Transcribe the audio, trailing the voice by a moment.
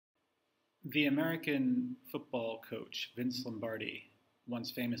The American football coach, Vince Lombardi,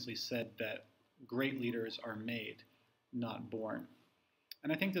 once famously said that great leaders are made, not born.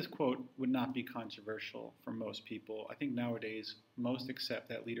 And I think this quote would not be controversial for most people. I think nowadays most accept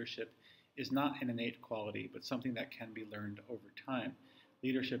that leadership is not an innate quality, but something that can be learned over time.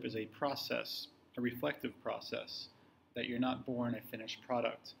 Leadership is a process, a reflective process, that you're not born a finished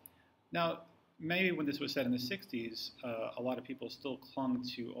product. Now, maybe when this was said in the 60s, a lot of people still clung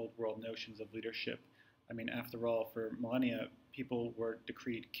to old world notions of leadership. I mean, after all, for millennia, people were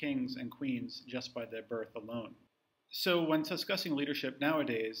decreed kings and queens just by their birth alone. So, when discussing leadership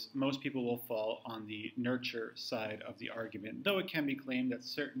nowadays, most people will fall on the nurture side of the argument, though it can be claimed that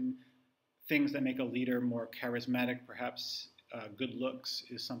certain things that make a leader more charismatic, perhaps good looks,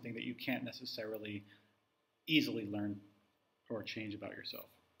 is something that you can't necessarily easily learn or change about yourself.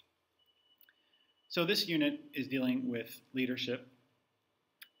 So this unit is dealing with leadership,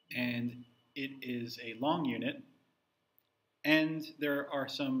 and it is a long unit, and there are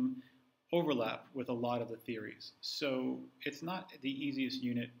some overlap with a lot of the theories. So it's not the easiest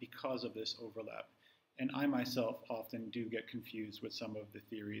unit because of this overlap, and I myself often do get confused with some of the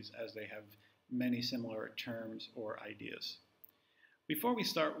theories as they have many similar terms or ideas. Before we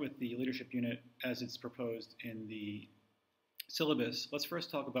start with the leadership unit as it's proposed in the syllabus, let's first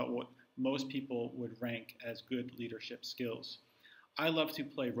talk about what most people would rank as good leadership skills. I love to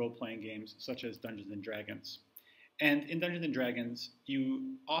play role-playing games such as Dungeons & Dragons. And in Dungeons & Dragons,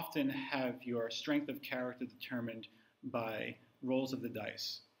 you often have your strength of character determined by rolls of the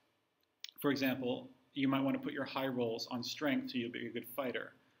dice. For example, you might want to put your high rolls on strength so you'll be a good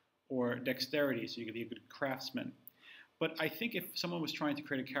fighter, or dexterity so you can be a good craftsman. But I think if someone was trying to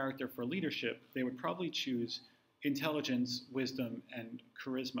create a character for leadership, they would probably choose intelligence, wisdom, and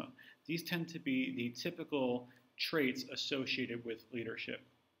charisma. These tend to be the typical traits associated with leadership.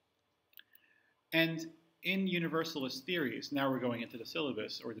 And in universalist theories, now we're going into the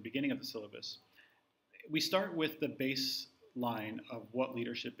syllabus, or the beginning of the syllabus, we start with the baseline of what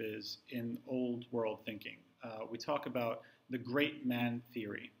leadership is in old world thinking. We talk about the great man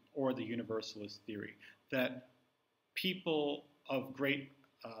theory, or the universalist theory, that people of great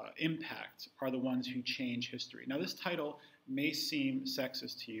impact are the ones who change history. Now, this title may seem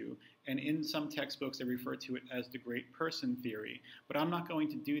sexist to you, and in some textbooks they refer to it as the great person theory, but I'm not going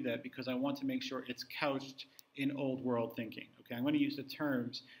to do that because I want to make sure it's couched in old world thinking. Okay, I'm going to use the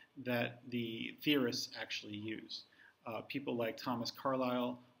terms that the theorists actually use. People like Thomas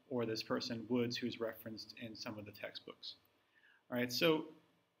Carlyle or this person Woods, who's referenced in some of the textbooks. All right, so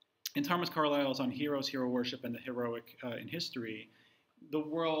in Thomas Carlyle's On Heroes, Hero Worship, and the Heroic in History, the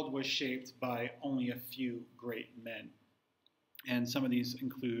world was shaped by only a few great men. And some of these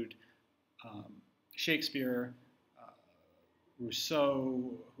include Shakespeare,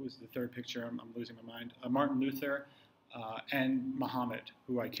 Rousseau, who's the third picture, I'm losing my mind, Martin Luther, and Muhammad,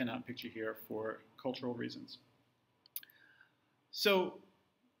 who I cannot picture here for cultural reasons. So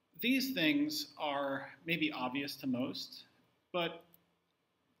these things are maybe obvious to most, but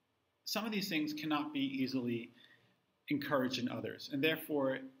some of these things cannot be easily encouraged in others. And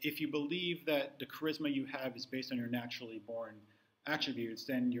therefore, if you believe that the charisma you have is based on your naturally born attributes,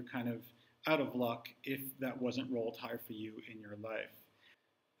 then you're kind of out of luck if that wasn't rolled high for you in your life.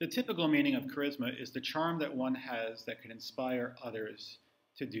 The typical meaning of charisma is the charm that one has that can inspire others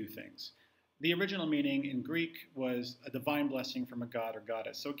to do things. The original meaning in Greek was a divine blessing from a god or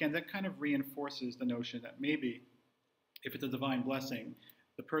goddess. So again, that kind of reinforces the notion that maybe if it's a divine blessing,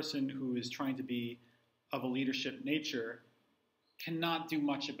 the person who is trying to be of a leadership nature cannot do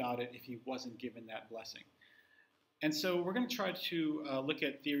much about it if he wasn't given that blessing. And so we're going to try to look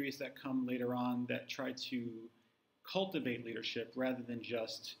at theories that come later on that try to cultivate leadership rather than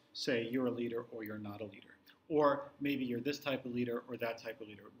just say you're a leader or you're not a leader. Or maybe you're this type of leader or that type of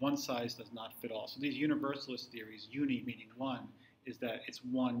leader. One size does not fit all. So these universalist theories, uni meaning one, is that it's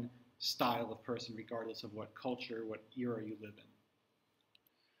one style of person regardless of what culture, what era you live in.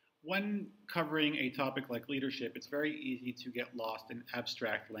 When covering a topic like leadership, it's very easy to get lost in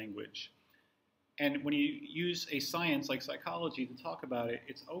abstract language. And when you use a science like psychology to talk about it,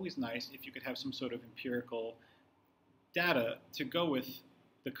 it's always nice if you could have some sort of empirical data to go with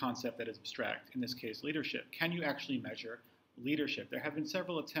the concept that is abstract, in this case, leadership. Can you actually measure leadership? There have been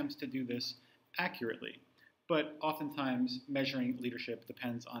several attempts to do this accurately, but oftentimes measuring leadership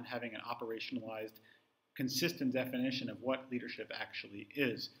depends on having an operationalized, consistent definition of what leadership actually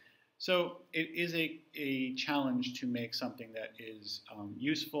is. So it is a challenge to make something that is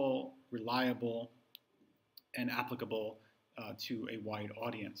useful, reliable, and applicable to a wide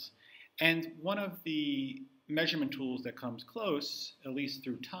audience. And one of the measurement tools that comes close, at least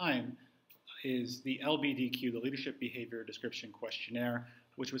through time, is the LBDQ, the Leadership Behavior Description Questionnaire,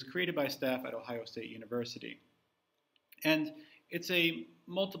 which was created by staff at Ohio State University. And it's a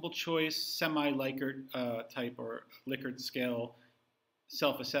multiple choice, semi-Likert type or Likert scale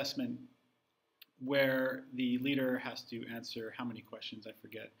self-assessment where the leader has to answer how many questions, I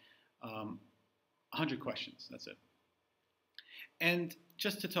forget, 100 questions, that's it. And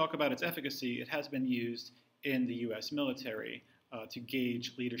just to talk about its efficacy, it has been used in the US military to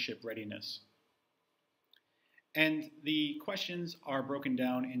gauge leadership readiness. And the questions are broken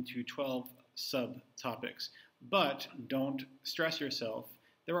down into 12 subtopics. But don't stress yourself.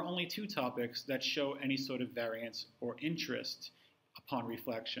 There are only 2 topics that show any sort of variance or interest upon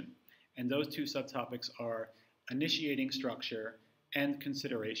reflection. And those 2 subtopics are initiating structure and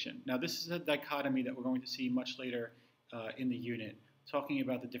consideration. Now, this is a dichotomy that we're going to see much later in the unit, talking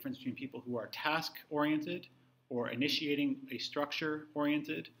about the difference between people who are task-oriented or initiating a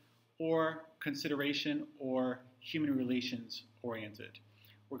structure-oriented or consideration or human relations-oriented.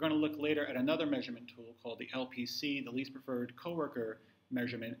 We're going to look later at another measurement tool called the LPC, the Least Preferred Coworker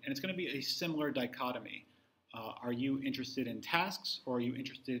measurement, and it's going to be a similar dichotomy. Are you interested in tasks or are you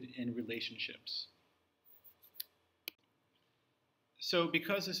interested in relationships? So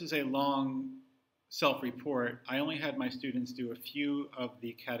because this is a long self-report, I only had my students do a few of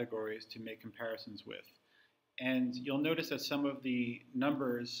the categories to make comparisons with. And you'll notice that some of the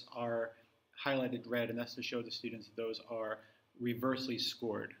numbers are highlighted red, and that's to show the students that those are reversely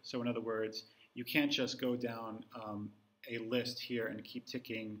scored. So in other words, you can't just go down a list here and keep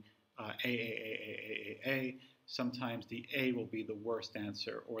ticking A. Sometimes the A will be the worst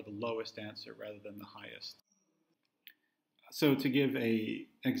answer or the lowest answer rather than the highest. So to give an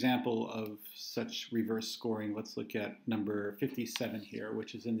example of such reverse scoring, let's look at number 57 here,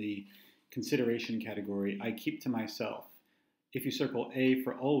 which is in the consideration category. I keep to myself. If you circle A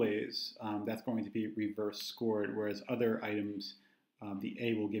for always, that's going to be reverse scored, whereas other items, the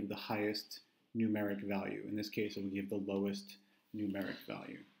A will give the highest numeric value. In this case, it will give the lowest numeric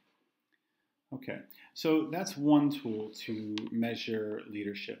value. Okay, so that's one tool to measure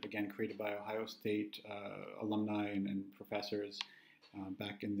leadership, again, created by Ohio State alumni and professors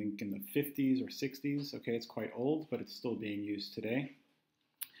back in the 50s or 60s. Okay, it's quite old, but it's still being used today.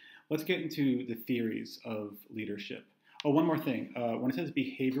 Let's get into the theories of leadership. Oh, one more thing. When it says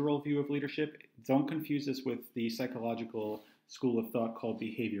behavioral view of leadership, don't confuse this with the psychological school of thought called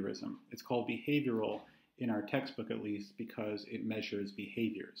behaviorism. It's called behavioral in our textbook, at least, because it measures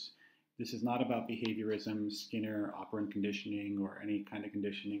behaviors. This is not about behaviorism, Skinner, operant conditioning, or any kind of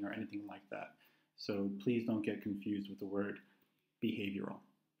conditioning or anything like that. So please don't get confused with the word behavioral.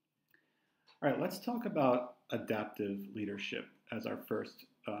 All right, let's talk about adaptive leadership as our first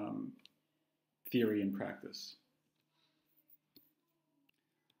theory and practice.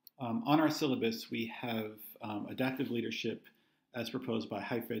 On our syllabus, we have adaptive leadership as proposed by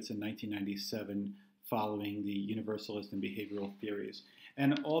Heifetz in 1997 following the universalist and behavioral theories.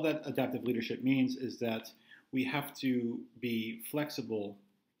 And all that adaptive leadership means is that we have to be flexible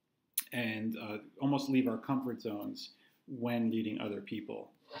and almost leave our comfort zones when leading other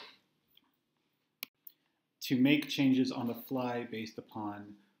people, to make changes on the fly based upon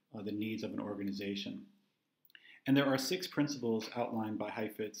the needs of an organization. And there are 6 principles outlined by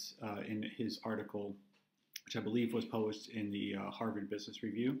Heifetz in his article, which I believe was published in the Harvard Business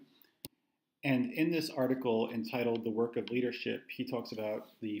Review. And in this article entitled The Work of Leadership, he talks about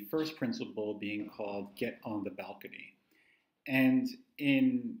the first principle being called get on the balcony. And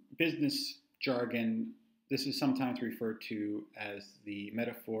in business jargon, this is sometimes referred to as the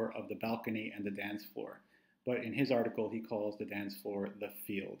metaphor of the balcony and the dance floor. But in his article, he calls the dance floor the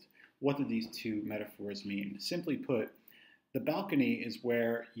field. What do these 2 metaphors mean? Simply put, the balcony is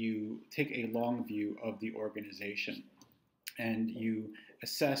where you take a long view of the organization and you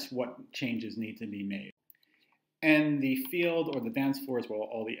assess what changes need to be made. And the field or the dance floor is where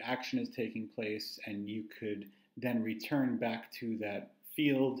all the action is taking place, and you could then return back to that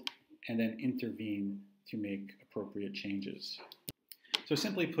field and then intervene to make appropriate changes. So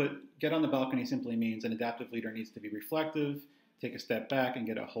simply put, get on the balcony simply means an adaptive leader needs to be reflective, take a step back, and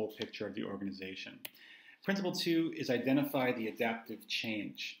get a whole picture of the organization. Principle 2 is identify the adaptive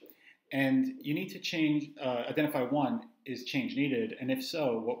change. And you need to identify one, is change needed? And if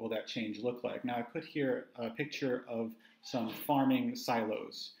so, what will that change look like? Now I put here a picture of some farming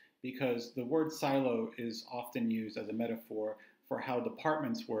silos, because the word silo is often used as a metaphor for how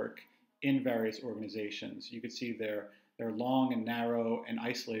departments work in various organizations. You could see they're long and narrow and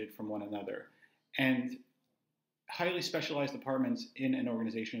isolated from one another. And highly specialized departments in an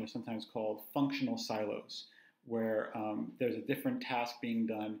organization are sometimes called functional silos, where there's a different task being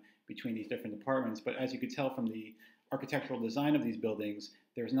done between these different departments. But as you could tell from the architectural design of these buildings,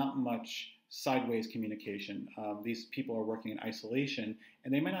 there's not much sideways communication. These people are working in isolation,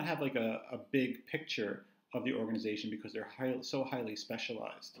 and they might not have like a big picture of the organization because they're so highly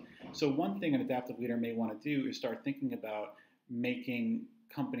specialized. So one thing an adaptive leader may want to do is start thinking about making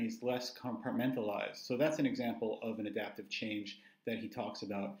companies less compartmentalized. So that's an example of an adaptive change that he talks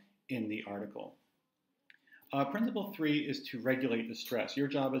about in the article. Principle 3 is to regulate the stress. Your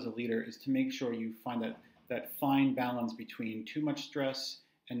job as a leader is to make sure you find that fine balance between too much stress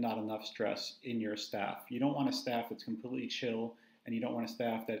and not enough stress in your staff. You don't want a staff that's completely chill, and you don't want a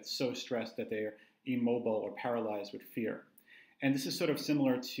staff that's so stressed that they're immobile or paralyzed with fear. And this is sort of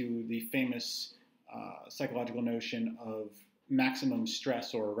similar to the famous psychological notion of maximum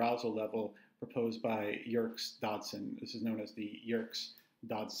stress or arousal level proposed by Yerkes-Dodson. This is known as the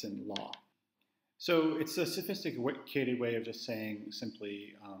Yerkes-Dodson law. So it's a sophisticated way of just saying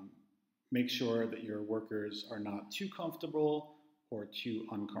simply make sure that your workers are not too comfortable or too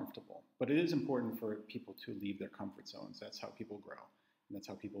uncomfortable. But it is important for people to leave their comfort zones. That's how people grow, and that's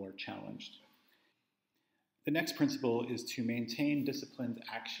how people are challenged. The next principle is to maintain disciplined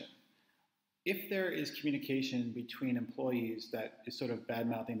action. If there is communication between employees that is sort of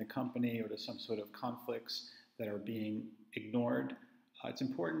bad-mouthing the company, or there's some sort of conflicts that are being ignored, it's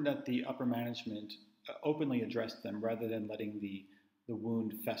important that the upper management openly address them rather than letting the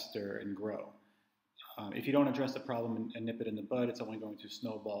wound fester and grow. If you don't address the problem and nip it in the bud, it's only going to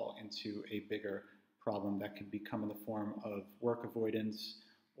snowball into a bigger problem that could become in the form of work avoidance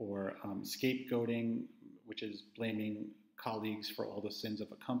or scapegoating, which is blaming colleagues for all the sins of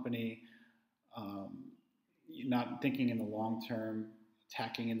a company, not thinking in the long term,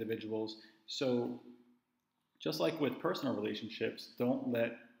 attacking individuals. So just like with personal relationships, don't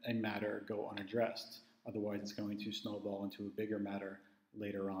let a matter go unaddressed. Otherwise, it's going to snowball into a bigger matter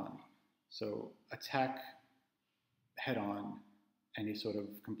later on. So attack head on any sort of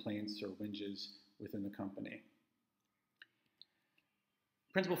complaints or whinges within the company.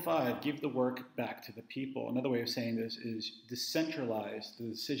 Principle 5, give the work back to the people. Another way of saying this is decentralize the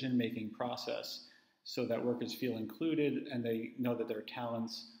decision-making process so that workers feel included and they know that their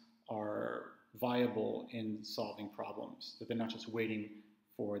talents are viable in solving problems, that they're not just waiting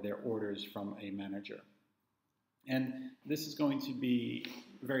for their orders from a manager. And this is going to be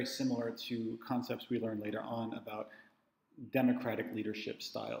very similar to concepts we learn later on about democratic leadership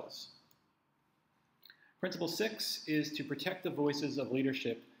styles. Principle 6 is to protect the voices of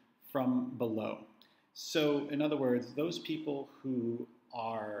leadership from below. So, in other words, those people who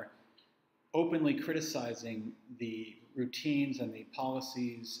are openly criticizing the routines and the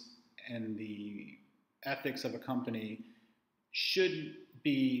policies and the ethics of a company should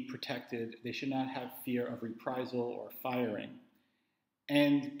be protected. They should not have fear of reprisal or firing.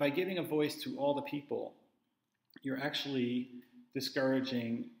 And by giving a voice to all the people, you're actually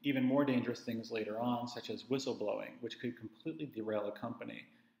discouraging even more dangerous things later on, such as whistleblowing, which could completely derail a company.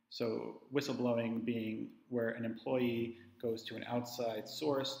 So whistleblowing being where an employee goes to an outside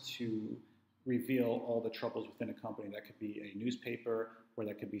source to reveal all the troubles within a company. That could be a newspaper, or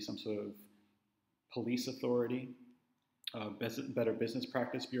that could be some sort of police authority, better business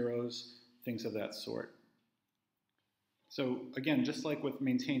practice bureaus, things of that sort. So again, just like with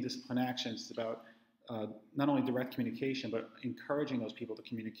maintain discipline actions, it's about not only direct communication, but encouraging those people to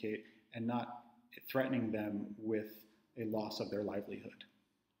communicate and not threatening them with a loss of their livelihood.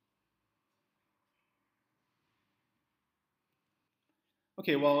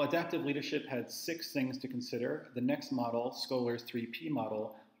 Okay, well, adaptive leadership had 6 things to consider. The next model, Scholar's 3P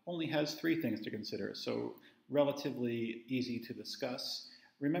model, only has 3 things to consider, so relatively easy to discuss.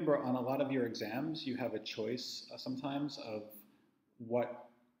 Remember, on a lot of your exams, you have a choice sometimes of what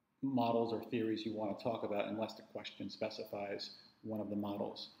models or theories you want to talk about unless the question specifies one of the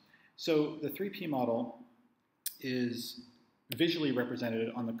models. So the 3P model is visually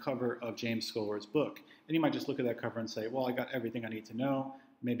represented on the cover of James Scholar's book. And you might just look at that cover and say, well, I got everything I need to know.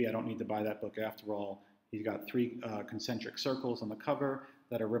 Maybe I don't need to buy that book after all. He's got 3 concentric circles on the cover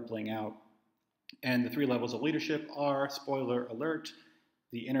that are rippling out. And the 3 levels of leadership are, spoiler alert,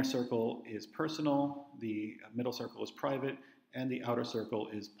 the inner circle is personal, the middle circle is private, and the outer circle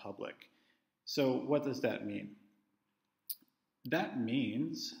is public. So what does that mean? That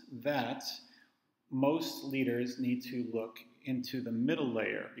means that most leaders need to look into the middle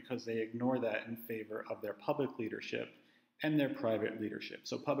layer because they ignore that in favor of their public leadership and their private leadership.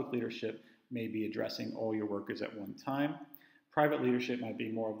 So public leadership may be addressing all your workers at one time. Private leadership might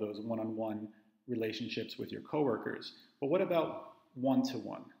be more of those one-on-one relationships with your coworkers. But what about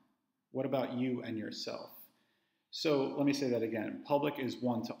one-to-one? What about you and yourself? So let me say that again. Public is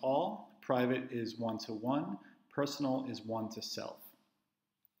one to all, private is one to one, personal is one to self.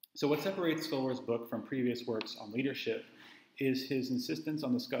 So what separates Scholar's book from previous works on leadership is his insistence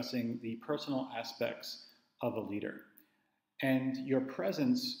on discussing the personal aspects of a leader. And your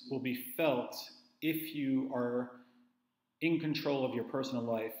presence will be felt if you are in control of your personal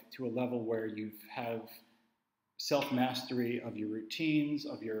life to a level where you have self-mastery of your routines,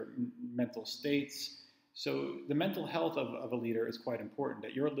 of your mental states. So the mental health of a leader is quite important,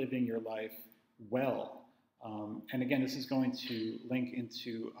 that you're living your life well. And again, this is going to link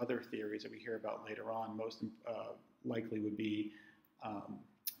into other theories that we hear about later on. Most likely would be,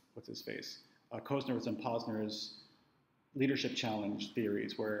 what's his face? Kosner's and Posner's leadership challenge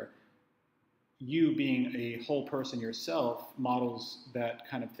theories, where you being a whole person yourself models that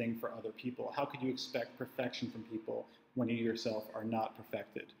kind of thing for other people. How could you expect perfection from people when you yourself are not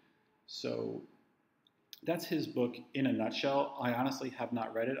perfected? So that's his book in a nutshell. I honestly have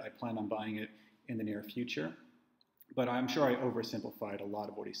not read it. I plan on buying it in the near future. But I'm sure I oversimplified a lot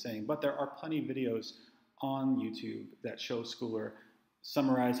of what he's saying. But there are plenty of videos on YouTube that show Schooler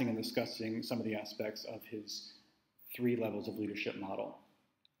summarizing and discussing some of the aspects of his 3 levels of leadership model.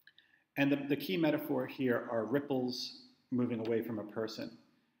 And the key metaphor here are ripples moving away from a person.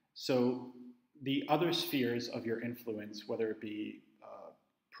 So the other spheres of your influence, whether it be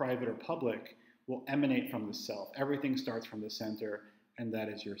private or public, will emanate from the self. Everything starts from the center, and that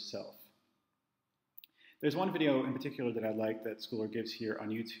is yourself. There's one video in particular that I like that Schooler gives here on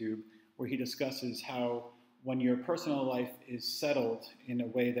YouTube, where he discusses how when your personal life is settled in a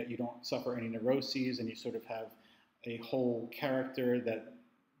way that you don't suffer any neuroses and you sort of have a whole character that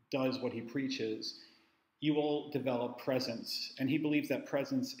does what he preaches, you will develop presence. And he believes that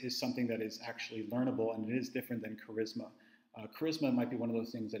presence is something that is actually learnable, and it is different than charisma. Charisma might be one of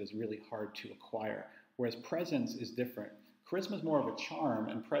those things that is really hard to acquire, whereas presence is different. Charisma is more of a charm,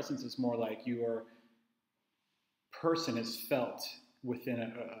 and presence is more like your person is felt within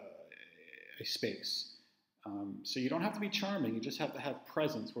a space. So you don't have to be charming, you just have to have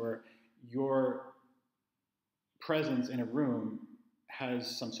presence, where your presence in a room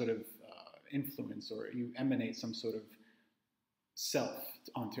has some sort of influence, or you emanate some sort of self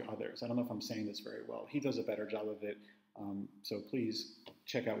onto others. I don't know if I'm saying this very well. He does a better job of it, so please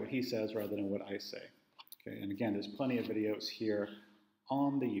check out what he says rather than what I say. Okay, and again, there's plenty of videos here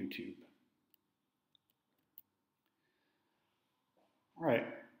on the YouTube. All right,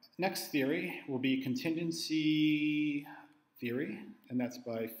 next theory will be contingency theory, and that's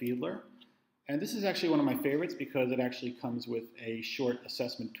by Fiedler. And this is actually one of my favorites because it actually comes with a short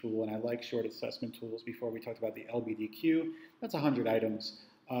assessment tool, and I like short assessment tools. Before we talked about the LBDQ, that's 100 items.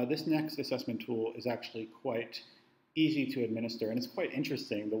 This next assessment tool is actually quite easy to administer, and it's quite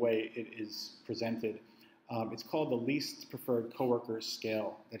interesting the way it is presented. It's called the Least Preferred Coworker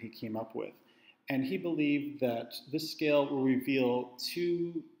Scale that he came up with. And he believed that this scale will reveal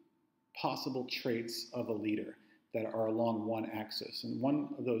 2 possible traits of a leader that are along one axis. And one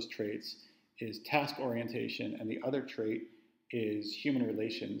of those traits is task orientation, and the other trait is human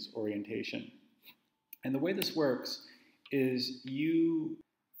relations orientation. And the way this works is you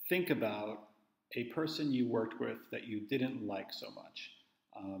think about a person you worked with that you didn't like so much.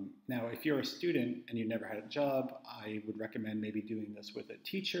 Now, if you're a student and you never had a job, I would recommend maybe doing this with a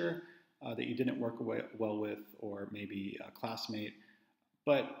teacher that you didn't work well with, or maybe a classmate.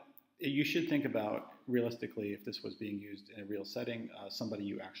 But you should think about, realistically, if this was being used in a real setting, somebody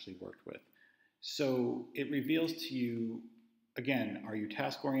you actually worked with. So it reveals to you, again, are you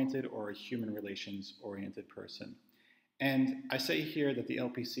task-oriented or a human relations-oriented person? And I say here that the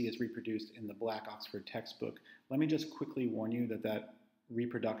LPC is reproduced in the Black Oxford textbook. Let me just quickly warn you that that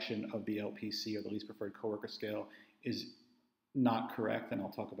reproduction of the LPC, or the Least Preferred Coworker Scale, is not correct, and I'll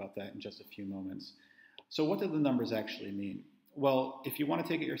talk about that in just a few moments. So what do the numbers actually mean? Well, if you want to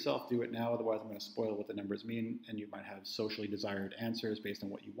take it yourself, do it now. Otherwise, I'm going to spoil what the numbers mean, and you might have socially desired answers based on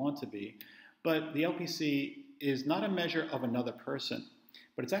what you want to be. But the LPC is not a measure of another person,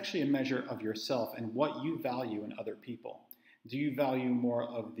 but it's actually a measure of yourself and what you value in other people. Do you value more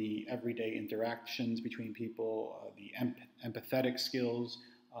of the everyday interactions between people, the empathetic skills,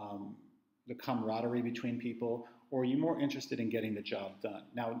 the camaraderie between people, or are you more interested in getting the job done?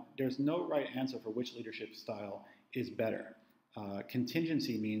 Now, there's no right answer for which leadership style is better.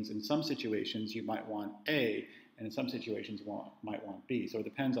 Contingency means in some situations you might want A, and in some situations you might want B. So it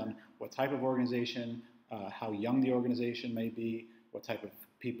depends on what type of organization, how young the organization may be, what type of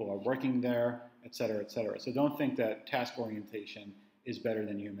people are working there, et cetera, et cetera. So don't think that task orientation is better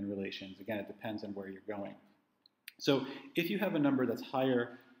than human relations. Again, it depends on where you're going. So if you have a number that's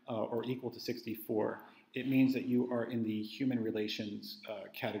higher or equal to 64, it means that you are in the human relations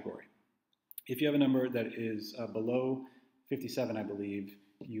category. If you have a number that is below 57, I believe,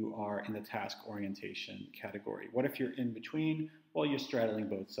 you are in the task orientation category. What if you're in between? Well, you're straddling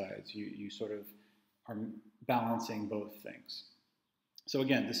both sides. You sort of are balancing both things. So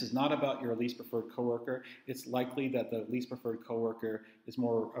again, this is not about your least preferred coworker. It's likely that the least preferred coworker is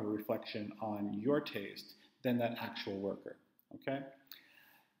more of a reflection on your taste than that actual worker, okay?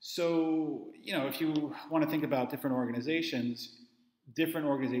 So, if you want to think about different organizations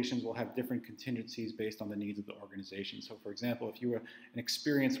will have different contingencies based on the needs of the organization. So for example, if you were an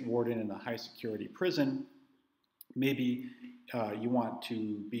experienced warden in a high security prison, maybe you want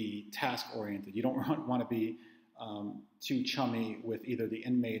to be task oriented. You don't want to be too chummy with either the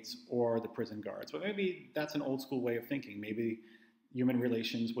inmates or the prison guards. But maybe that's an old school way of thinking. Maybe human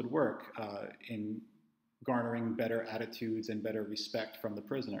relations would work in garnering better attitudes and better respect from the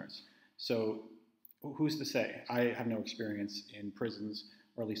prisoners. So who's to say? I have no experience in prisons,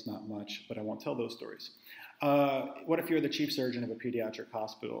 or at least not much, but I won't tell those stories. What if you're the chief surgeon of a pediatric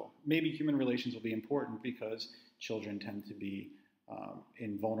hospital? Maybe human relations will be important because children tend to be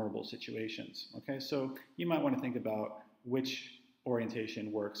in vulnerable situations. Okay, so you might want to think about which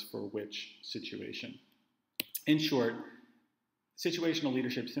orientation works for which situation. In short, situational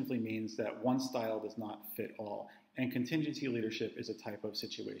leadership simply means that one style does not fit all, and contingency leadership is a type of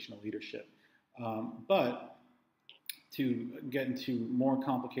situational leadership. But to get into more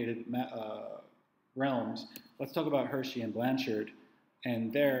complicated realms, let's talk about Hershey and Blanchard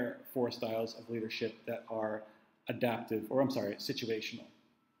and their 4 styles of leadership that are situational.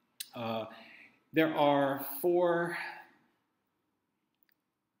 There are 4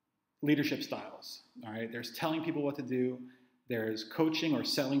 leadership styles, all right? There's telling people what to do, there's coaching or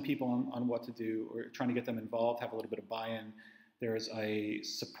selling people on what to do, or trying to get them involved, have a little bit of buy-in. There's a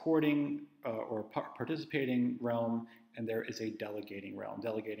supporting or participating realm, and there is a delegating realm.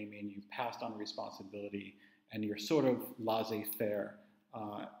 Delegating means you've passed on responsibility and you're sort of laissez-faire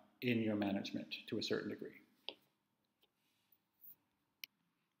in your management to a certain degree.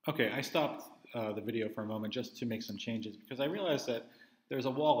 Okay, I stopped the video for a moment just to make some changes because I realized that there's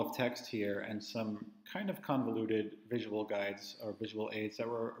a wall of text here and some kind of convoluted visual guides or visual aids that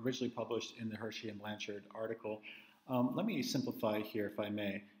were originally published in the Hershey and Blanchard article. Let me simplify here if I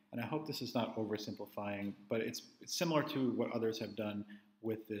may, and I hope this is not oversimplifying, but it's similar to what others have done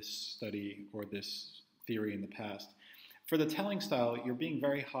with this study or this theory in the past. For the telling style, you're being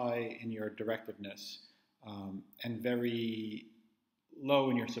very high in your directiveness and very low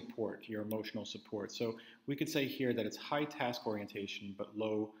in your support, your emotional support. So we could say here that it's high task orientation but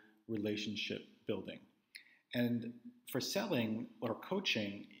low relationship building. And for selling or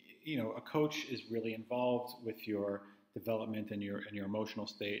coaching, a coach is really involved with your development and your emotional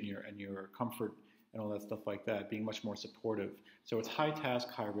state and your comfort and all that stuff like that, being much more supportive. So it's high task,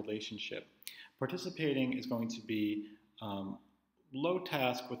 high relationship. Participating is going to be low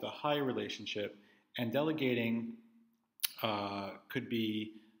task with a high relationship, and delegating could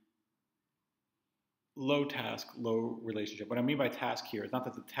be low task, low relationship. What I mean by task here is not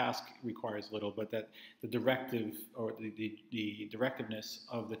that the task requires little, but that the directive or the directiveness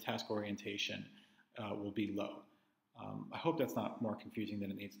of the task orientation will be low. I hope that's not more confusing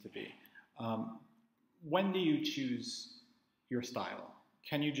than it needs to be. When do you choose your style?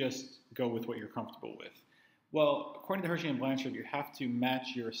 Can you just go with what you're comfortable with? Well, according to Hershey and Blanchard, you have to match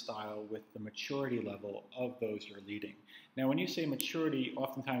your style with the maturity level of those you're leading. Now, when you say maturity,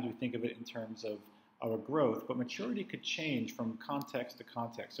 oftentimes we think of it in terms of our growth, but maturity could change from context to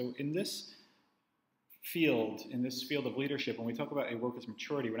context. So in this field of leadership, when we talk about a worker's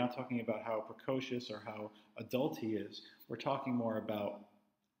maturity, we're not talking about how precocious or how adult he is. We're talking more about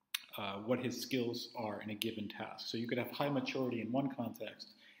what his skills are in a given task. So you could have high maturity in one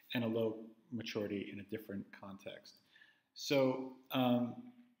context and a low maturity in a different context. So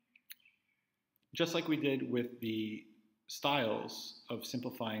just like we did with the styles of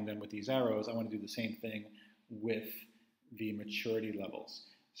simplifying them with these arrows, I want to do the same thing with the maturity levels.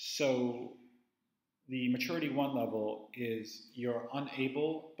 So the maturity 1 level is you're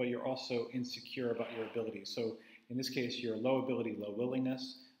unable, but you're also insecure about your ability. So in this case, you're low ability, low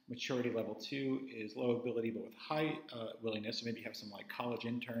willingness. Maturity level 2 is low ability, but with high willingness. So maybe you have some like college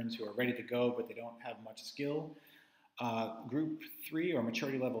interns who are ready to go, but they don't have much skill. Group 3 or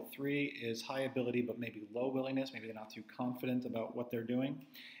maturity level 3 is high ability, but maybe low willingness. Maybe they're not too confident about what they're doing.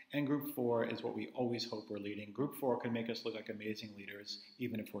 And group 4 is what we always hope we're leading. Group 4 can make us look like amazing leaders,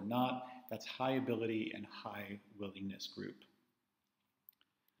 even if we're not. That's high ability and high willingness group.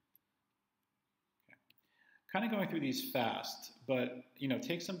 Okay. Kind of going through these fast, but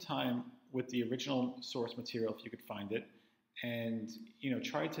take some time with the original source material if you could find it, and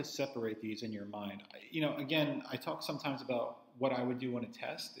try to separate these in your mind. Again, I talk sometimes about what I would do on a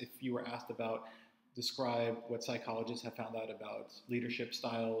test if you were asked about describe what psychologists have found out about leadership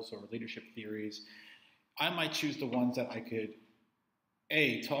styles or leadership theories. I might choose the ones that I could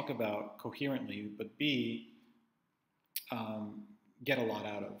A, talk about coherently, but B, get a lot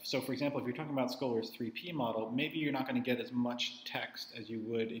out of. So for example, if you're talking about Scholar's 3P model, maybe you're not going to get as much text as you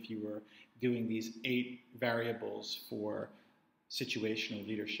would if you were doing these 8 variables for situational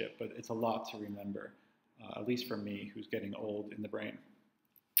leadership, but it's a lot to remember, at least for me, who's getting old in the brain.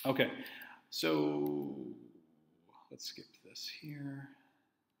 Okay, so let's skip this here.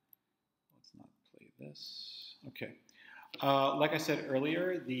 Let's not play this. Okay. Like I said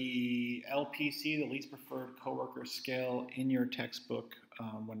earlier, the LPC, the least preferred coworker scale in your textbook,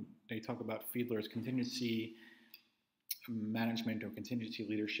 when they talk about Fiedler's contingency management or contingency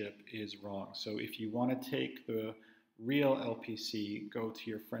leadership, is wrong. So if you want to take the real LPC, go to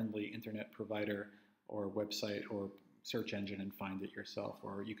your friendly internet provider or website or search engine and find it yourself,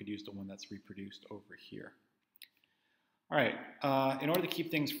 or you could use the one that's reproduced over here. All right, in order to keep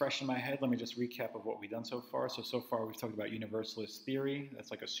things fresh in my head, let me just recap of what we've done so far. So far we've talked about universalist theory.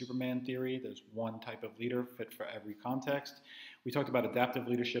 That's like a Superman theory. There's one type of leader fit for every context. We talked about adaptive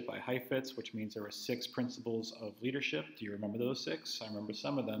leadership by Heifetz, which means there are 6 principles of leadership. Do you remember those 6? I remember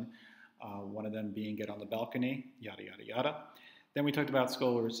some of them. One of them being get on the balcony, yada, yada, yada. Then we talked about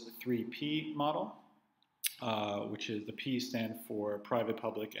Scholar's 3P model, which is the P stand for private,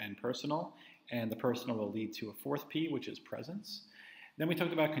 public, and personal. And the personal will lead to a 4th P, which is presence. Then we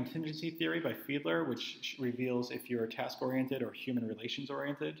talked about contingency theory by Fiedler, which reveals if you're task-oriented or human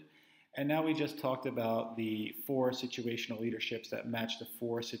relations-oriented. And now we just talked about the 4 situational leaderships that match the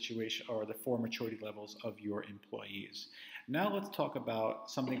 4 maturity levels of your employees. Now let's talk about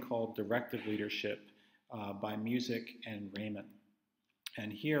something called directive leadership by Music and Raymond.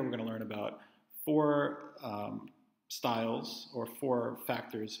 And here we're going to learn about 4 styles or 4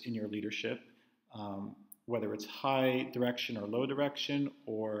 factors in your leadership. Whether it's high direction or low direction,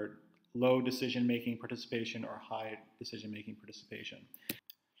 or low decision-making participation or high decision-making participation.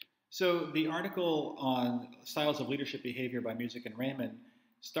 So the article on styles of leadership behavior by Music and Raymond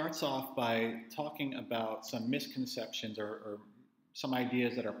starts off by talking about some misconceptions or some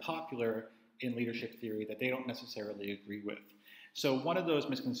ideas that are popular in leadership theory that they don't necessarily agree with. So one of those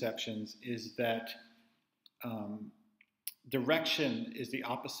misconceptions is that direction is the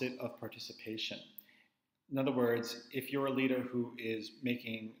opposite of participation. In other words, if you're a leader who is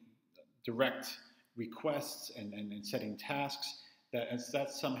making direct requests and setting tasks,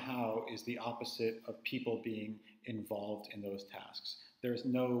 that somehow is the opposite of people being involved in those tasks. There's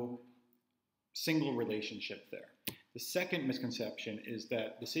no single relationship there. The second misconception is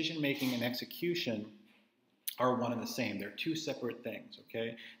that decision-making and execution are one and the same. They're 2 separate things,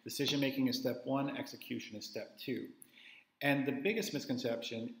 okay? Decision-making is step 1, execution is step 2. And the biggest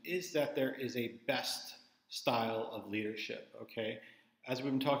misconception is that there is a best style of leadership, okay? As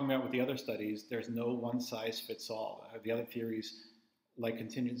we've been talking about with the other studies, there's no one-size-fits-all. The other theories, like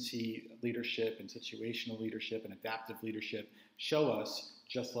contingency leadership and situational leadership and adaptive leadership, show us,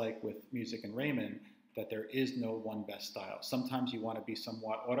 just like with Music and Raymond, that there is no one best style. Sometimes you want to be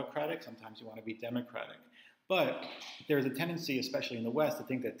somewhat autocratic, sometimes you want to be democratic. But there's a tendency, especially in the West, to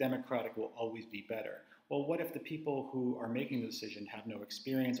think that democratic will always be better. Well, what if the people who are making the decision have no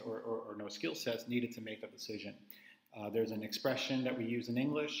experience or no skill sets needed to make that decision? There's an expression that we use in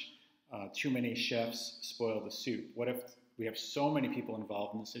English, too many chefs spoil the soup. What if we have so many people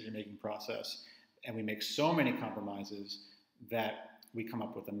involved in the decision-making process and we make so many compromises that we come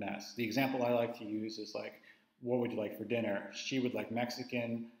up with a mess? The example I like to use is like, what would you like for dinner? She would like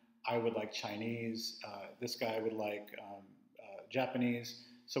Mexican, I would like Chinese, this guy would like Japanese.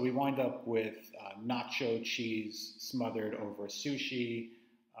 So we wind up with nacho cheese smothered over sushi,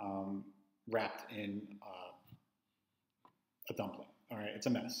 wrapped in a dumpling. All right, it's a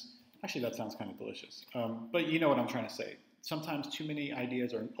mess. Actually, that sounds kind of delicious. But you know what I'm trying to say. Sometimes too many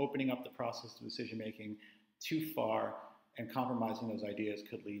ideas are opening up the process of decision-making too far, and compromising those ideas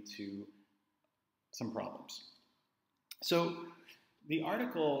could lead to some problems. So the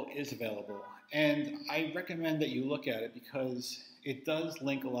article is available, and I recommend that you look at it because it does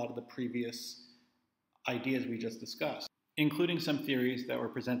link a lot of the previous ideas we just discussed, including some theories that were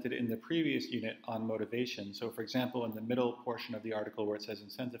presented in the previous unit on motivation. So for example, in the middle portion of the article where it says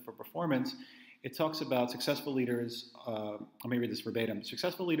incentive for performance, it talks about successful leaders, let me read this verbatim.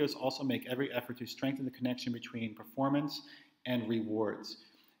 Successful leaders also make every effort to strengthen the connection between performance and rewards.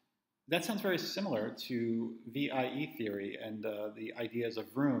 That sounds very similar to VIE theory and the ideas of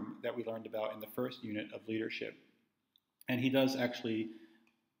Room that we learned about in the first unit of leadership. And he does actually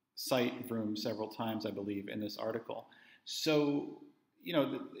cite Vroom several times, I believe, in this article. So,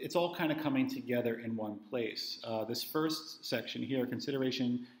 it's all kind of coming together in one place. This first section here,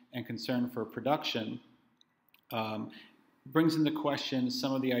 consideration and concern for production, brings into question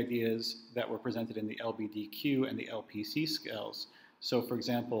some of the ideas that were presented in the LBDQ and the LPC scales. So, for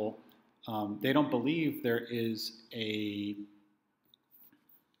example, they don't believe there is an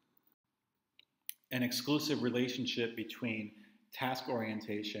exclusive relationship between task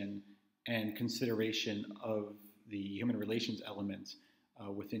orientation and consideration of the human relations element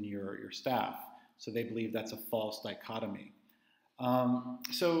within your staff. So they believe that's a false dichotomy.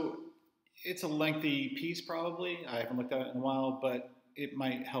 So it's a lengthy piece probably. I haven't looked at it in a while, but it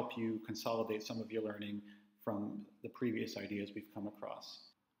might help you consolidate some of your learning from the previous ideas we've come across.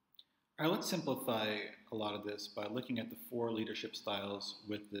 All right, let's simplify a lot of this by looking at the 4 leadership styles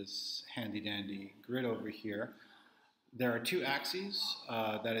with this handy-dandy grid over here. There are 2 axes,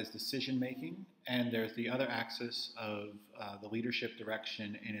 that is decision-making, and there's the other axis of the leadership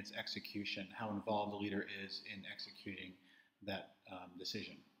direction in its execution, how involved the leader is in executing that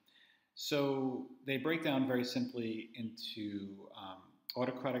decision. So they break down very simply into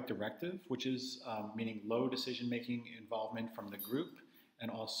autocratic directive, which is meaning low decision-making involvement from the group, and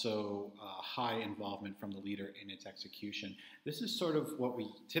also high involvement from the leader in its execution. This is sort of what we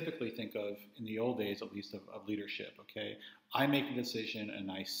typically think of in the old days, at least, of leadership, okay? I make a decision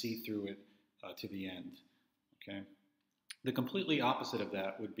and I see through it to the end, okay? The completely opposite of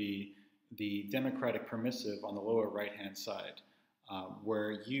that would be the democratic permissive on the lower right-hand side,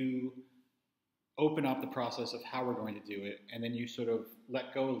 where you open up the process of how we're going to do it, and then you sort of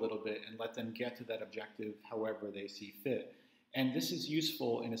let go a little bit and let them get to that objective however they see fit. And this is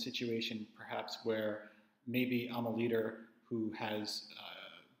useful in a situation perhaps where maybe I'm a leader who has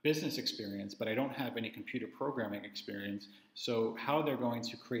business experience, but I don't have any computer programming experience. So how they're going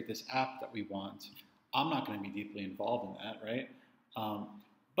to create this app that we want, I'm not going to be deeply involved in that, right?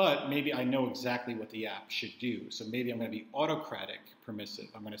 But maybe I know exactly what the app should do. So maybe I'm going to be autocratic permissive.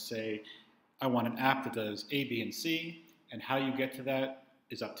 I'm going to say, I want an app that does A, B, and C, and how you get to that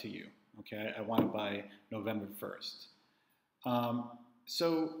is up to you, okay? I want it by November 1st.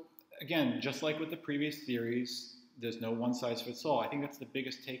 So again, just like with the previous theories, there's no one size fits all. I think that's the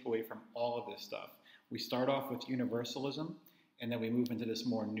biggest takeaway from all of this stuff. We start off with universalism, and then we move into this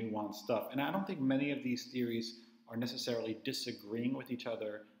more nuanced stuff. And I don't think many of these theories are necessarily disagreeing with each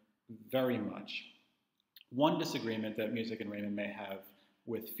other very much. One disagreement that Music and Raymond may have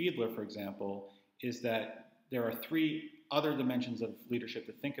with Fiedler, for example, is that there are 3 other dimensions of leadership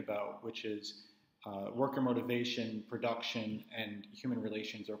to think about, which is worker motivation, production, and human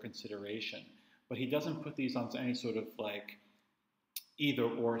relations or consideration. But he doesn't put these on any sort of like either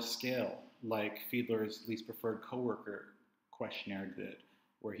or scale, like Fiedler's least preferred coworker questionnaire did,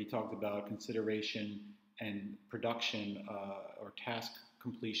 where he talked about consideration and production or task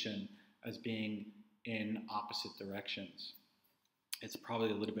completion as being in opposite directions. It's probably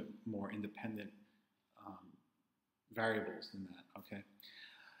a little bit more independent variables than that, okay?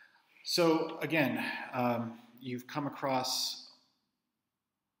 So again, you've come across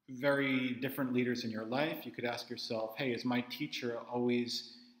very different leaders in your life. You could ask yourself, hey, is my teacher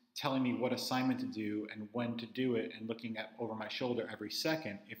always telling me what assignment to do and when to do it and looking over my shoulder every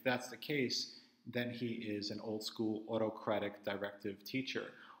second? If that's the case, then he is an old school autocratic directive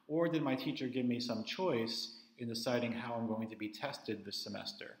teacher. Or did my teacher give me some choice in deciding how I'm going to be tested this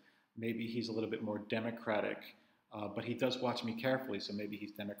semester? Maybe he's a little bit more democratic, but he does watch me carefully, so maybe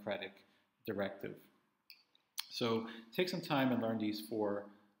he's democratic directive. So take some time and learn these 4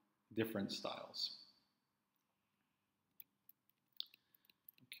 different styles.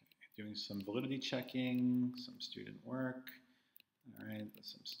 Okay, doing some validity checking, some student work. All right,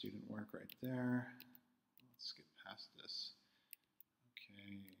 that's some student work right there. Let's skip past this.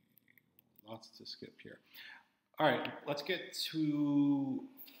 Okay, lots to skip here. All right, let's get to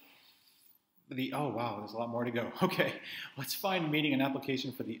oh wow, there's a lot more to go. Okay, let's find meaning and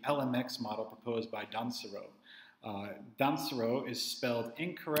application for the LMX model proposed by Dansereau. Dansereau is spelled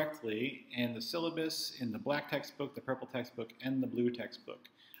incorrectly in the syllabus, in the black textbook, the purple textbook, and the blue textbook.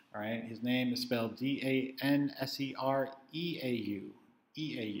 All right, his name is spelled D-A-N-S-E-R-E-A-U,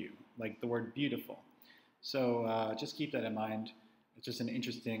 E-A-U, like the word beautiful. So just keep that in mind. It's just an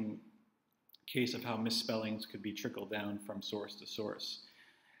interesting case of how misspellings could be trickled down from source to source.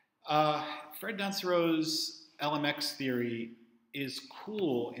 Fred Dansereau's LMX theory is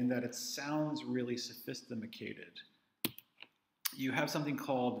cool in that it sounds really sophisticated. you have something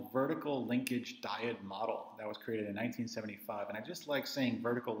called vertical linkage dyad model that was created in 1975. And I just like saying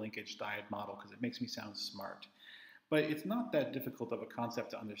vertical linkage dyad model because it makes me sound smart. But it's not that difficult of a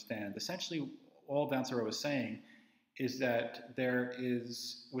concept to understand. Essentially, all Dansero was saying is that there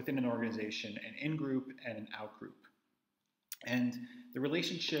is, within an organization, an in-group and an out-group. And the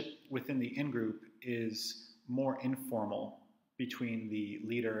relationship within the in-group is more informal between the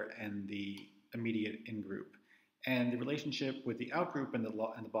leader and the immediate in-group. And the relationship with the out-group and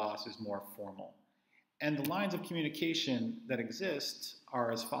the boss is more formal. And the lines of communication that exist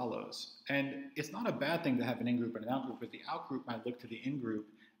are as follows. And it's not a bad thing to have an in-group and an out-group, but the out-group might look to the in-group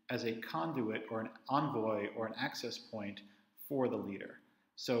as a conduit or an envoy or an access point for the leader.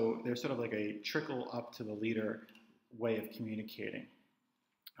 So there's sort of like a trickle up to the leader way of communicating.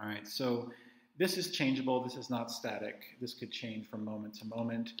 All right, so this is changeable. This is not static. This could change from moment to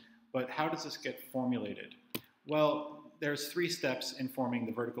moment. But how does this get formulated? Well, there's 3 steps in forming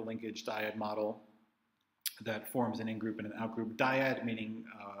the vertical linkage dyad model that forms an in-group and an out-group. Dyad meaning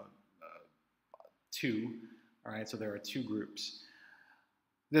 2, all right, so there are 2 groups.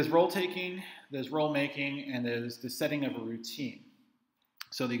 There's role-taking, there's role-making, and there's the setting of a routine.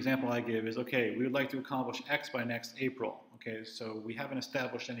 So the example I give is, okay, we would like to accomplish X by next April. Okay, so we haven't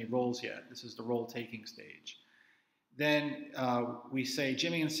established any roles yet. This is the role-taking stage. Then we say,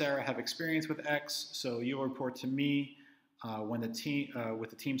 Jimmy and Sarah have experience with X, so you'll report to me with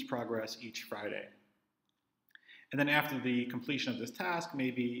the team's progress each Friday. And then after the completion of this task,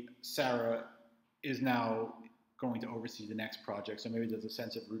 maybe Sarah is now going to oversee the next project. So maybe there's a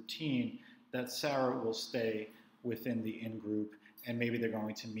sense of routine that Sarah will stay within the in-group, and maybe they're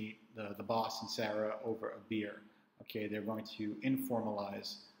going to meet the boss and Sarah over a beer. Okay, they're going to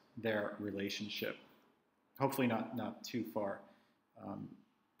informalize their relationship. Hopefully not too far,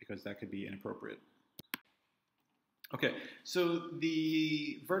 because that could be inappropriate. Okay, so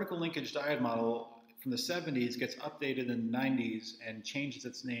the vertical linkage dyad model from the 70s gets updated in the 90s and changes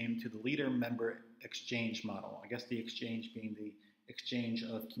its name to the leader-member exchange model. I guess the exchange being the exchange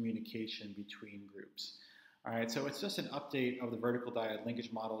of communication between groups. All right, so it's just an update of the vertical dyad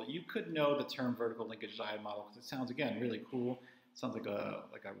linkage model. You could know the term vertical linkage dyad model because it sounds, again, really cool. It sounds like a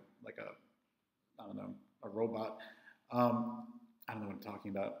I don't know, a robot. I don't know what I'm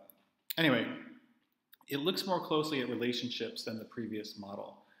talking about. Anyway, it looks more closely at relationships than the previous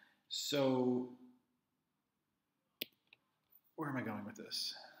model. So where am I going with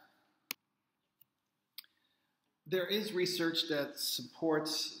this? There is research that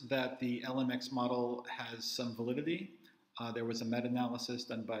supports that the LMX model has some validity. There was a meta-analysis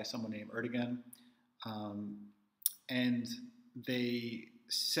done by someone named Erdogan, and they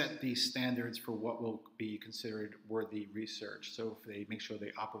set these standards for what will be considered worthy research. So if they make sure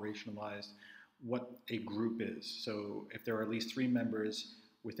they operationalize what a group is. So if there are at least 3 members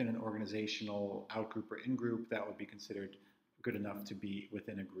within an organizational out-group or in-group, that would be considered good enough to be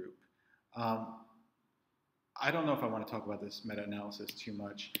within a group. I don't know if I want to talk about this meta-analysis too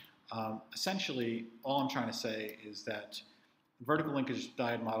much. Essentially, all I'm trying to say is that vertical linkage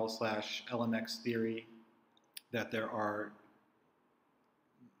dyad model / LMX theory, that there are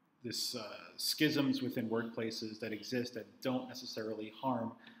schisms within workplaces that exist that don't necessarily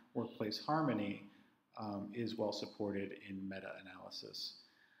harm workplace harmony, is well supported in meta-analysis.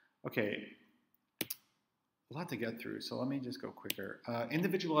 Okay, a lot to get through, so let me just go quicker.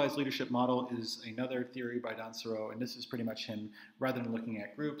 Individualized leadership model is another theory by Dansero, and this is pretty much him, rather than looking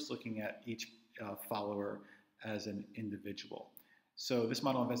at groups, looking at each follower as an individual. So this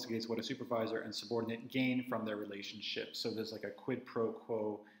model investigates what a supervisor and subordinate gain from their relationship. So there's like a quid pro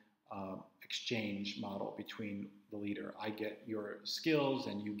quo exchange model between the leader. I get your skills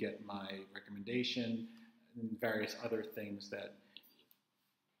and you get my recommendation, and various other things that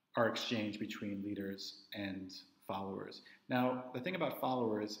are exchanged between leaders and followers. Now, the thing about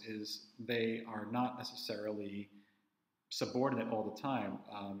followers is they are not necessarily subordinate all the time,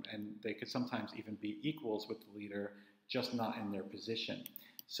 and they could sometimes even be equals with the leader, just not in their position.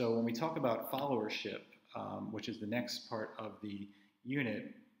 So when we talk about followership, which is the next part of the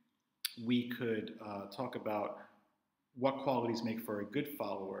unit, we could talk about what qualities make for a good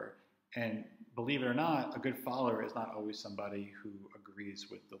follower. And believe it or not, a good follower is not always somebody who agrees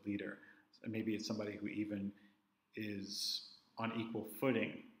with the leader. Maybe it's somebody who even is on equal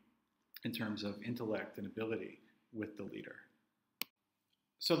footing in terms of intellect and ability with the leader.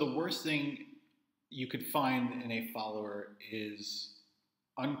 So the worst thing you could find in a follower is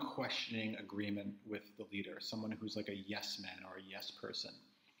unquestioning agreement with the leader, someone who's like a yes man or a yes person.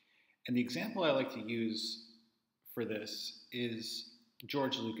 And the example I like to use for this is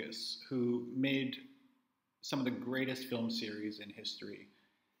George Lucas, who made some of the greatest film series in history.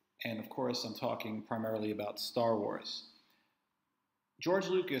 And of course, I'm talking primarily about Star Wars. George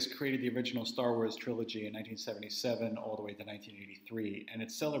Lucas created the original Star Wars trilogy in 1977 all the way to 1983, and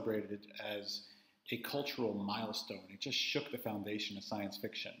it's celebrated as a cultural milestone. It just shook the foundation of science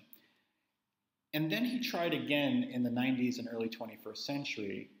fiction. And then he tried again in the 90s and early 21st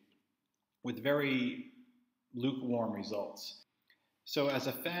century with very lukewarm results. So as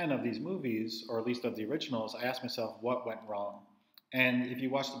a fan of these movies, or at least of the originals, I asked myself what went wrong. And if you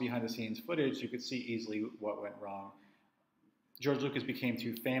watch the behind-the-scenes footage, you could see easily what went wrong. George Lucas became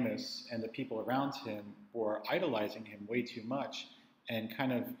too famous, and the people around him were idolizing him way too much and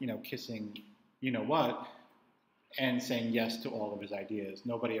kind of, kissing you-know-what and saying yes to all of his ideas.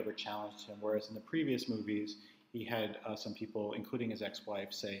 Nobody ever challenged him, whereas in the previous movies, he had some people, including his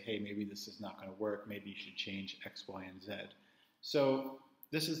ex-wife, say, hey, maybe this is not going to work. Maybe you should change X, Y, and Z. So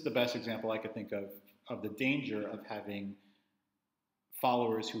this is the best example I could think of the danger of having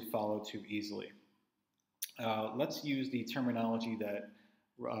followers who follow too easily. Let's use the terminology that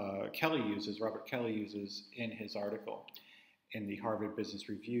Robert Kelly uses in his article in the Harvard Business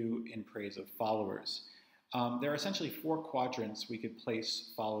Review in praise of followers. There are essentially 4 quadrants we could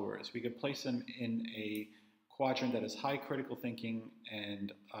place followers. We could place them in a quadrant that is high critical thinking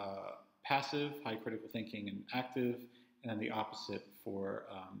and passive, high critical thinking and active, and then the opposite for,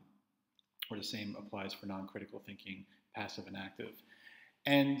 or the same applies for non-critical thinking, passive and active.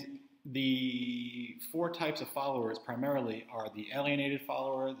 And the 4 types of followers primarily are the alienated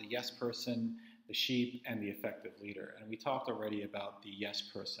follower, the yes person, the sheep, and the effective leader. And we talked already about the yes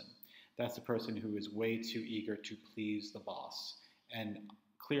person. That's the person who is way too eager to please the boss. And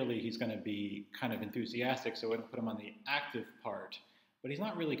clearly he's going to be kind of enthusiastic, so it'll put him on the active part. But he's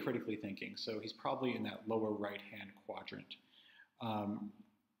not really critically thinking, so he's probably in that lower right-hand quadrant.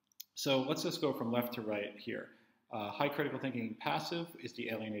 So let's just go from left to right here. High critical thinking passive is the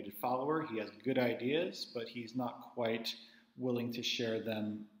alienated follower. He has good ideas, but he's not quite willing to share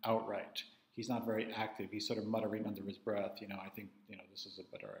them outright. He's not very active. He's sort of muttering under his breath, I think, this is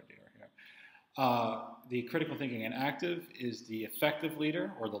a better idea here. The critical thinking and active is the effective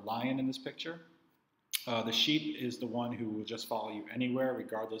leader, or the lion in this picture. The sheep is the one who will just follow you anywhere,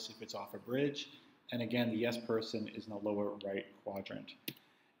 regardless if it's off a bridge. And again, the yes person is in the lower right quadrant.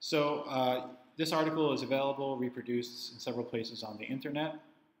 So this article is available, reproduced in several places on the internet,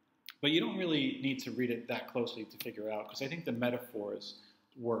 but you don't really need to read it that closely to figure out, because I think the metaphors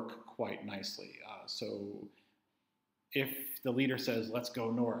work quite nicely. So if the leader says, let's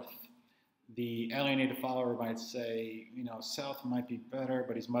go north, the alienated follower might say, south might be better,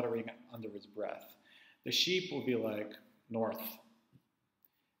 but he's muttering under his breath. The sheep will be like, north.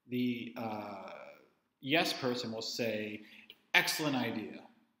 The yes person will say, excellent idea.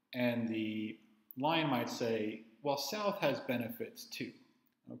 And the lion might say, well, south has benefits too.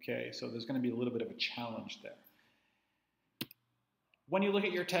 Okay, so there's going to be a little bit of a challenge there. When you look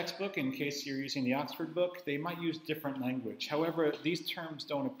at your textbook, in case you're using the Oxford book, they might use different language. However, these terms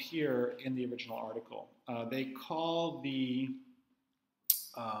don't appear in the original article. They call the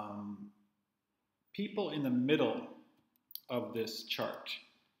people in the middle of this chart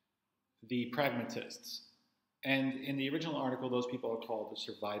the pragmatists. And in the original article, those people are called the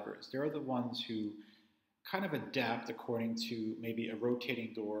survivors. They're the ones who kind of adapt according to maybe a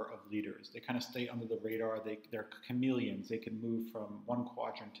rotating door of leaders. They kind of stay under the radar. They're chameleons. They can move from one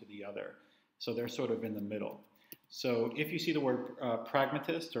quadrant to the other. So they're sort of in the middle. So if you see the word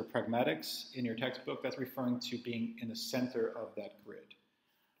pragmatist or pragmatics in your textbook, that's referring to being in the center of that grid.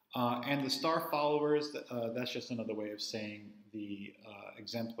 And the star followers, that's just another way of saying the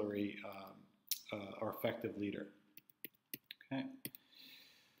exemplary or effective leader. Okay.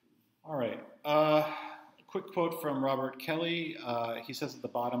 All right. Quick quote from Robert Kelly. He says at the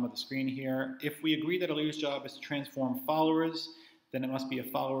bottom of the screen here, if we agree that a leader's job is to transform followers, then it must be a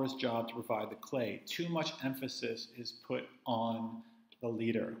follower's job to provide the clay. Too much emphasis is put on the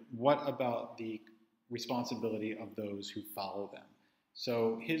leader. What about the responsibility of those who follow them?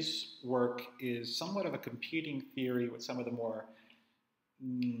 So his work is somewhat of a competing theory with some of the more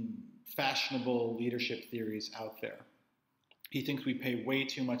fashionable leadership theories out there. He thinks we pay way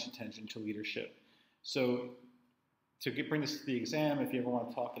too much attention to leadership. So to bring this to the exam, if you ever want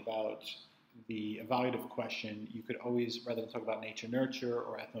to talk about the evaluative question, you could always, rather than talk about nature-nurture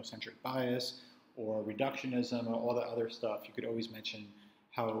or ethnocentric bias or reductionism or all that other stuff, you could always mention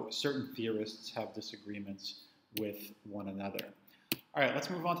how certain theorists have disagreements with one another. All right, let's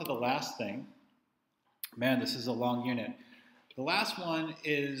move on to the last thing. Man, this is a long unit. The last one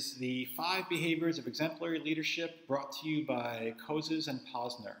is the 5 behaviors of exemplary leadership brought to you by Kozes and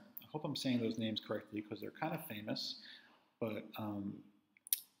Posner. hope I'm saying those names correctly because they're kind of famous, but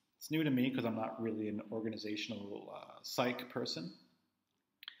it's new to me because I'm not really an organizational psych person.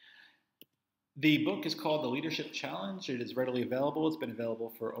 The book is called The Leadership Challenge. It is readily available. It's been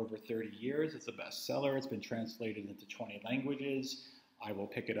available for over 30 years. It's a bestseller. It's been translated into 20 languages. I will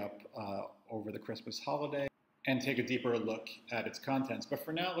pick it up over the Christmas holiday and take a deeper look at its contents. But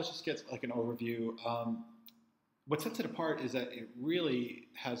for now, let's just get like an overview. What sets it apart is that it really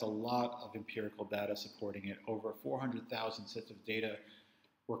has a lot of empirical data supporting it. Over 400,000 sets of data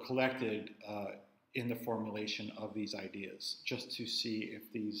were collected in the formulation of these ideas, just to see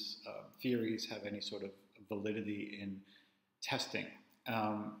if these theories have any sort of validity in testing.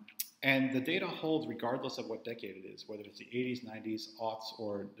 And the data holds regardless of what decade it is, whether it's the 80s, 90s, aughts,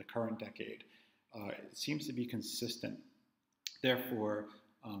 or the current decade. It seems to be consistent. Therefore,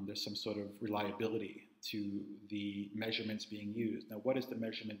 there's some sort of reliability to the measurements being used. Now, what is the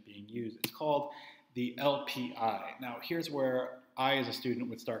measurement being used? It's called the LPI. Now, here's where I, as a student,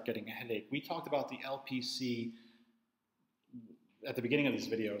 would start getting a headache. We talked about the LPC at the beginning of this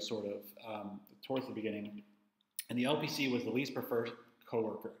video, sort of, towards the beginning, and the LPC was the least preferred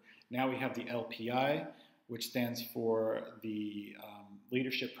coworker. Now we have the LPI, which stands for the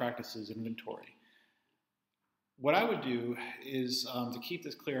Leadership Practices Inventory. What I would do is, to keep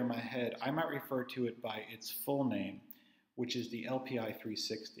this clear in my head, I might refer to it by its full name, which is the LPI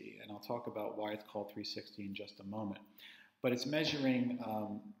 360, and I'll talk about why it's called 360 in just a moment. But it's measuring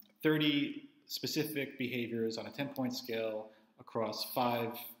 30 specific behaviors on a 10-point scale across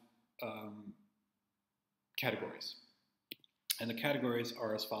 5 categories. And the categories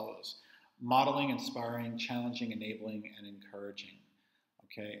are as follows: modeling, inspiring, challenging, enabling, and encouraging.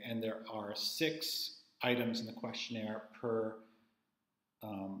 Okay, and there are 6 items in the questionnaire per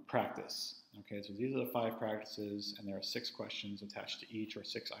practice. Okay, so these are the 5 practices, and there are 6 questions attached to each, or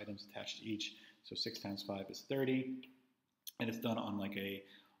 6 items attached to each. So 6 times 5 is 30, and it's done on like a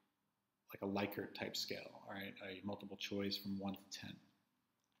Likert type scale. All right, a multiple choice from 1 to 10.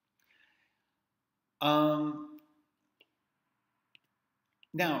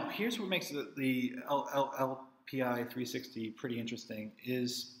 Now, here's what makes the LPI 360 pretty interesting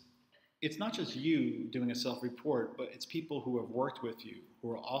is it's not just you doing a self-report, but it's people who have worked with you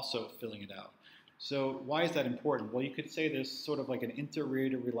who are also filling it out. So why is that important? Well, you could say there's sort of like an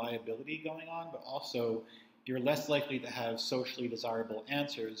inter-reader reliability going on, but also you're less likely to have socially desirable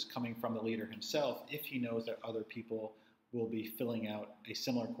answers coming from the leader himself if he knows that other people will be filling out a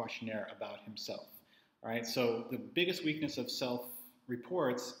similar questionnaire about himself. All right, so the biggest weakness of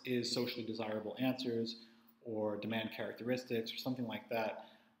self-reports is socially desirable answers or demand characteristics or something like that,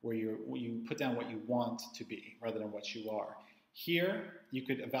 where you put down what you want to be rather than what you are. Here, you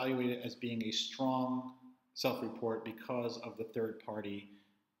could evaluate it as being a strong self-report because of the third-party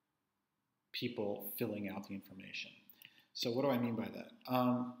people filling out the information. So what do I mean by that?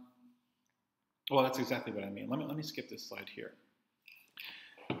 Well, that's exactly what I mean. Let me skip this slide here.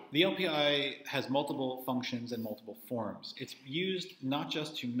 The LPI has multiple functions and multiple forms. It's used not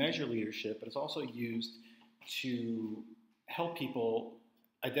just to measure leadership, but it's also used to help people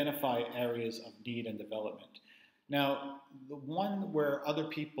identify areas of need and development. Now, the one where other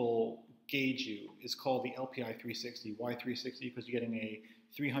people gauge you is called the LPI 360. Why 360? Because you're getting a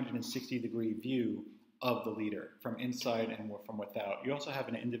 360-degree view of the leader from inside and from without. You also have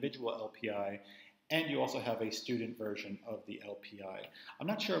an individual LPI, and you also have a student version of the LPI. I'm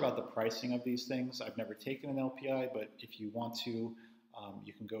not sure about the pricing of these things. I've never taken an LPI, but if you want to,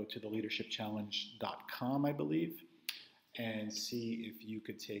 you can go to theleadershipchallenge.com, I believe, and see if you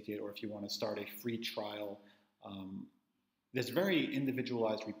could take it, or if you want to start a free trial. There's very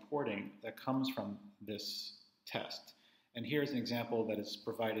individualized reporting that comes from this test. And here's an example that is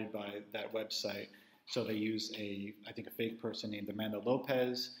provided by that website. So they use I think a fake person named Amanda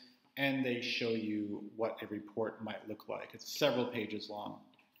Lopez, and they show you what a report might look like. It's several pages long.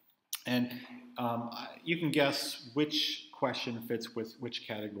 And you can guess which question fits with which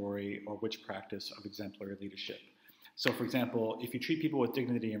category or which practice of exemplary leadership. So for example, if you treat people with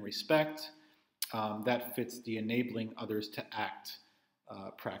dignity and respect, that fits the enabling others to act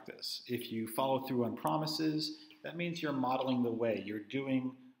practice. If you follow through on promises, that means you're modeling the way. You're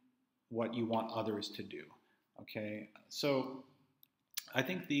doing what you want others to do, okay? So I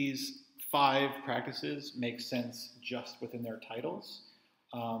think these 5 practices make sense just within their titles,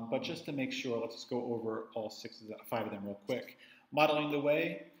 but just to make sure, let's just go over all 5 of them real quick. Modeling the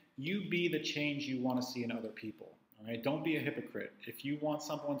way, you be the change you want to see in other people. All right? Don't be a hypocrite. If you want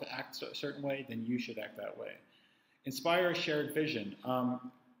someone to act a certain way, then you should act that way. Inspire a shared vision.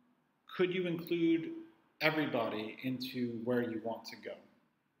 Could you include everybody into where you want to go?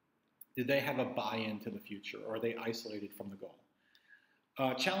 Do they have a buy-in to the future, or are they isolated from the goal?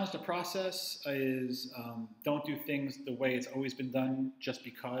 Challenge the process is don't do things the way it's always been done just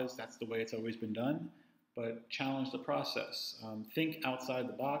because that's the way it's always been done, but challenge the process. Think outside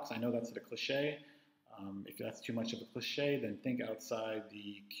the box. I know that's a cliche. If that's too much of a cliche, then think outside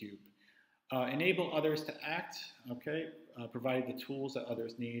the cube. Enable others to act, okay? Provide the tools that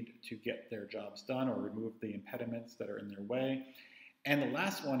others need to get their jobs done or remove the impediments that are in their way. And the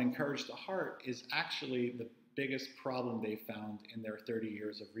last one, encourage the heart, is actually the biggest problem they found in their 30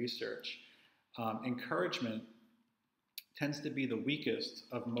 years of research. Encouragement tends to be the weakest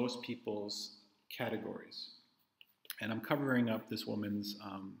of most people's categories. And I'm covering up this woman's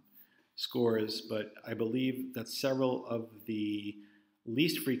scores, but I believe that several of the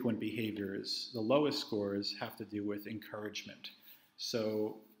least frequent behaviors, the lowest scores, have to do with encouragement.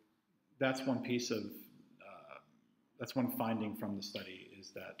 So that's one piece of, that's one finding from the study, is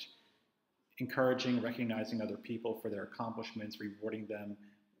that encouraging, recognizing other people for their accomplishments, rewarding them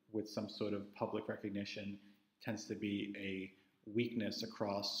with some sort of public recognition tends to be a weakness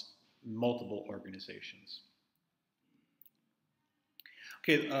across multiple organizations.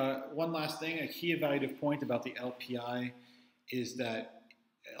 Okay, one last thing, a key evaluative point about the LPI is that,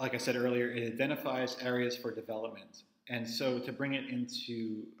 like I said earlier, it identifies areas for development. And so to bring it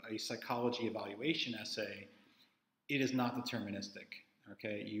into a psychology evaluation essay, it is not deterministic,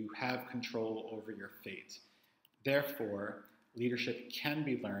 okay? You have control over your fate. Therefore, leadership can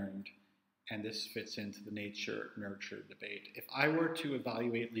be learned, and this fits into the nature-nurture debate. If I were to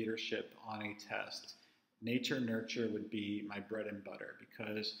evaluate leadership on a test, nature-nurture would be my bread and butter,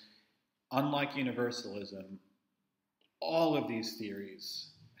 because unlike universalism, all of these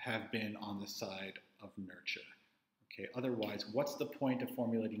theories have been on the side of nurture. Okay, otherwise, what's the point of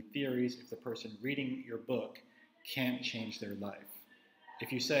formulating theories if the person reading your book can't change their life?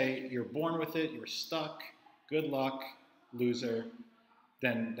 If you say you're born with it, you're stuck, good luck, loser,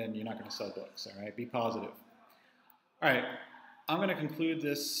 then you're not going to sell books, all right? Be positive. All right, I'm going to conclude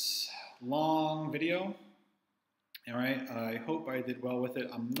this long video. All right, I hope I did well with it.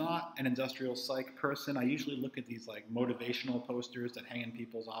 I'm not an industrial psych person. I usually look at these like motivational posters that hang in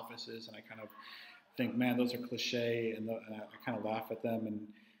people's offices, and I kind of think, man, those are cliche, and I kind of laugh at them. And,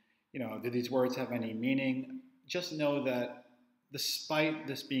 you know, do these words have any meaning? Just know that despite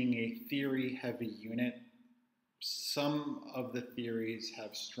this being a theory-heavy unit, some of the theories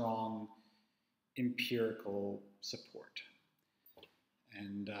have strong empirical support.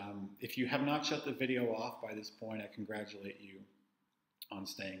 And if you have not shut the video off by this point, I congratulate you on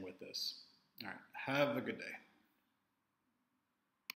staying with this. All right, have a good day.